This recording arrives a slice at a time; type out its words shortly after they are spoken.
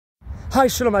Hi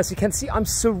Shalom, as you can see, I'm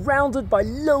surrounded by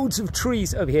loads of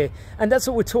trees over here, and that's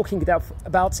what we're talking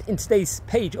about in today's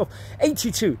page of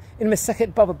 82 in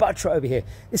Masechet Bava Batra over here.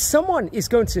 If someone is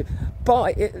going to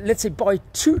buy, let's say, buy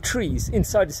 2 trees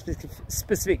inside a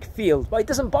specific field, but he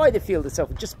doesn't buy the field itself,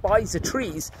 he just buys the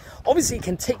trees. Obviously, he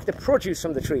can take the produce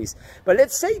from the trees, but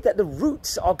let's say that the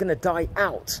roots are going to die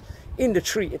out in the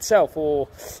tree itself, or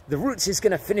the roots is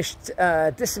going to finish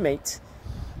decimate.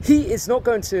 He is not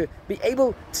going to be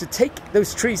able to take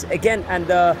those trees again and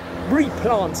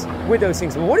replant with those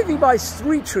things. But what if he buys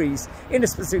 3 trees in a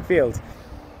specific field?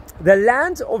 The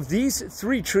land of these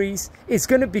 3 trees is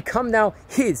going to become now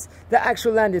his. The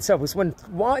actual land itself is, when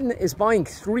one is buying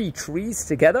 3 trees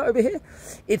together over here,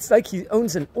 it's like he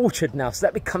owns an orchard now. So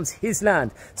that becomes his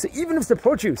land. So even if the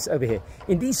produce over here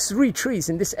in these 3 trees,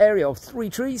 in this area of 3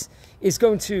 trees, is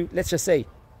going to, let's just say,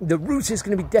 the root is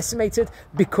going to be decimated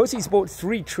because he's bought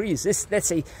 3 trees. Let's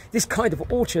say, this kind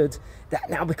of orchard that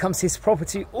now becomes his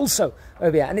property also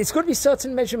over here. And it's got to be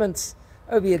certain measurements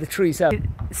over here, the trees are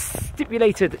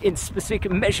stipulated in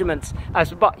specific measurements,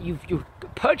 but you're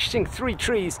purchasing 3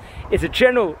 trees is a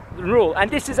general rule. And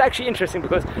this is actually interesting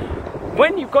because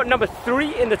when you've got number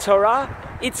 3 in the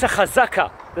Torah, it's a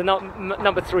chazaka, the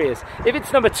number 3 is. If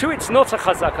it's number 2, it's not a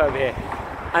chazaka over here.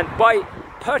 And by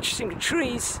purchasing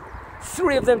trees,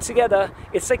 3 of them together,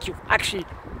 it's like you've actually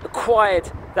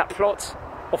acquired that plot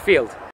or field.